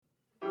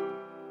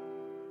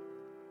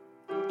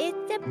It's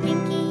the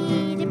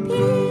Pinky the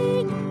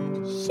Pig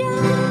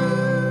Show.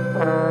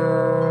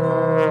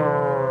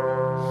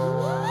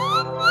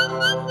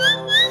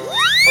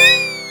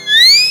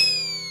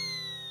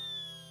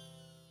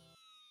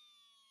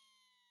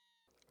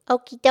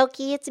 Okie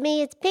dokie, it's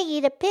me, it's Piggy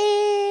the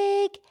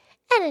Pig.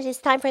 And it is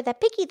time for the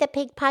Piggy the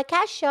Pig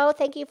podcast show.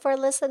 Thank you for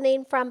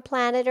listening from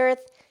planet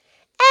Earth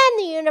and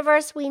the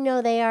universe. We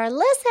know they are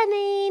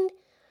listening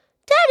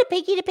to the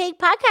Piggy the Pig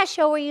podcast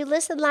show where you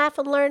listen, laugh,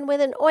 and learn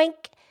with an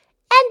oink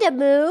and a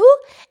moo.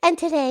 And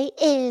today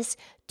is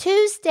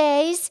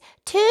Tuesday's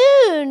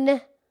Tune.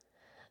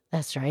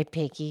 That's right,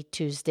 Piggy,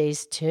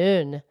 Tuesday's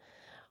Tune.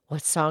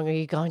 What song are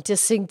you going to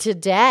sing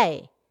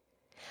today?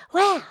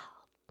 Well,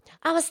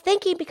 I was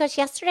thinking because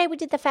yesterday we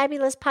did the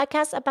fabulous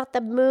podcast about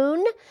the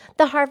moon,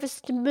 the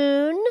harvest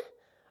moon.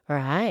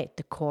 Right,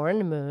 the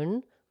corn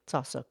moon, it's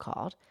also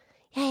called.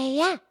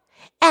 Yeah.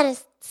 And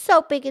it's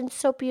so big and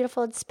so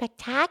beautiful and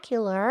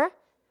spectacular.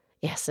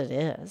 Yes, it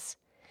is.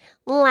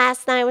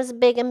 Last night was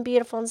big and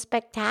beautiful and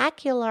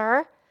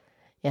spectacular.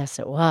 Yes,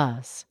 it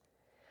was.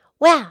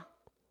 Well,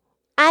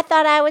 I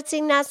thought I would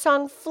sing that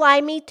song, Fly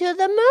Me to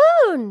the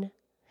Moon.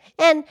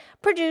 And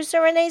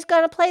producer Renee's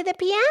going to play the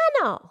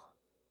piano.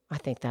 I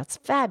think that's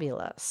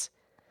fabulous.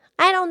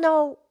 I don't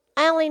know.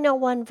 I only know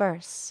one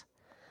verse.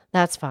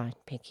 That's fine,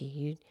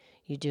 Pinky.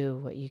 You do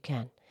what you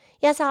can.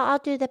 Yes, I'll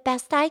do the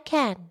best I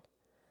can.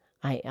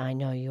 I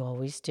know you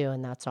always do,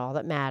 and that's all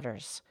that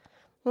matters.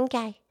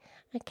 Okay.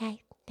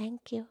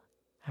 Thank you.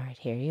 All right,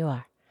 here you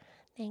are.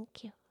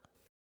 Thank you.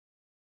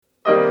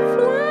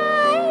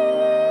 Fly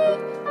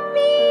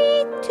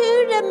me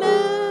to the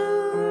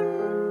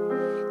moon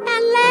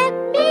and let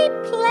me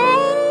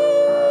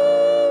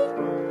play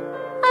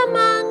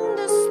among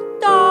the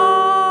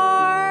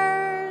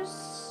stars,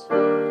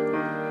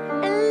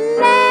 and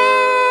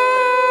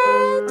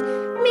let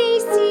me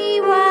see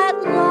what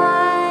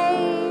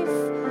life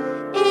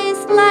is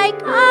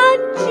like on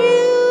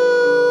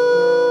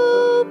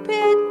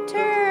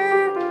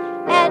Jupiter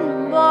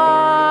and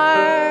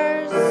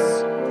Mars.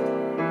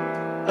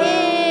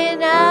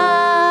 In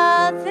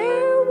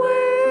other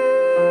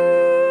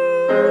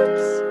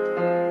words,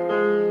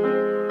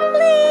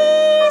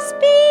 please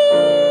be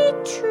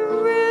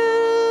true.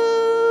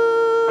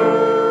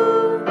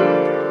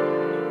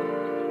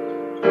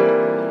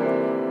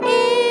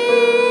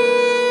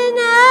 In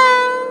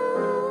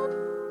other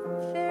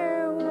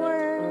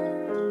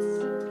words,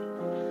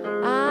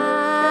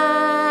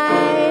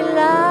 I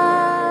love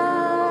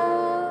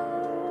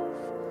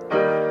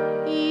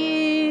you.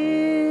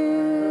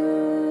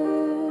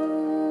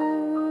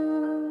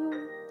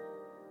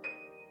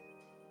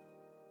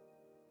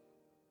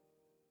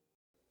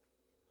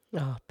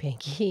 Oh,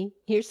 Pinky,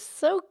 you're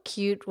so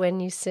cute when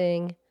you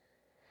sing.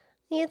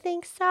 You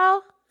think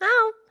so?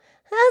 Oh,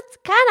 that's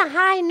kind of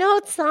high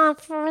notes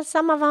for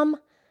some of them.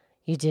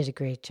 You did a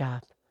great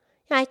job.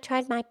 I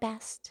tried my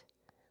best.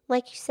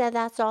 Like you said,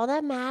 that's all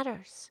that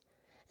matters.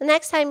 The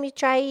next time you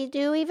try, you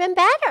do even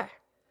better.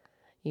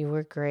 You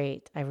were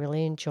great. I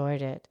really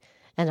enjoyed it.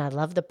 And I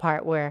love the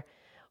part where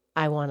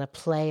I want to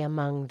play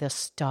among the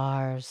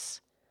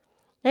stars.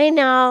 I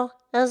know.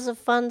 That was a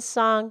fun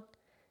song.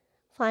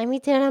 Fly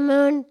me to the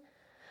moon.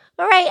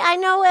 All right, I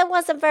know it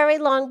wasn't very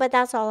long, but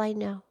that's all I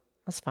know.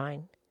 That's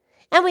fine.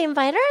 And we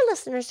invite our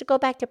listeners to go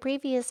back to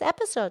previous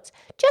episodes.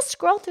 Just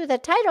scroll through the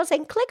titles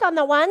and click on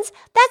the ones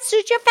that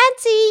suit your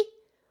fancy.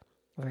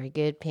 Very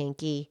good,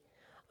 Pinky.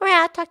 All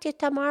right, I'll talk to you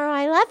tomorrow.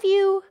 I love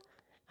you.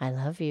 I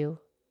love you.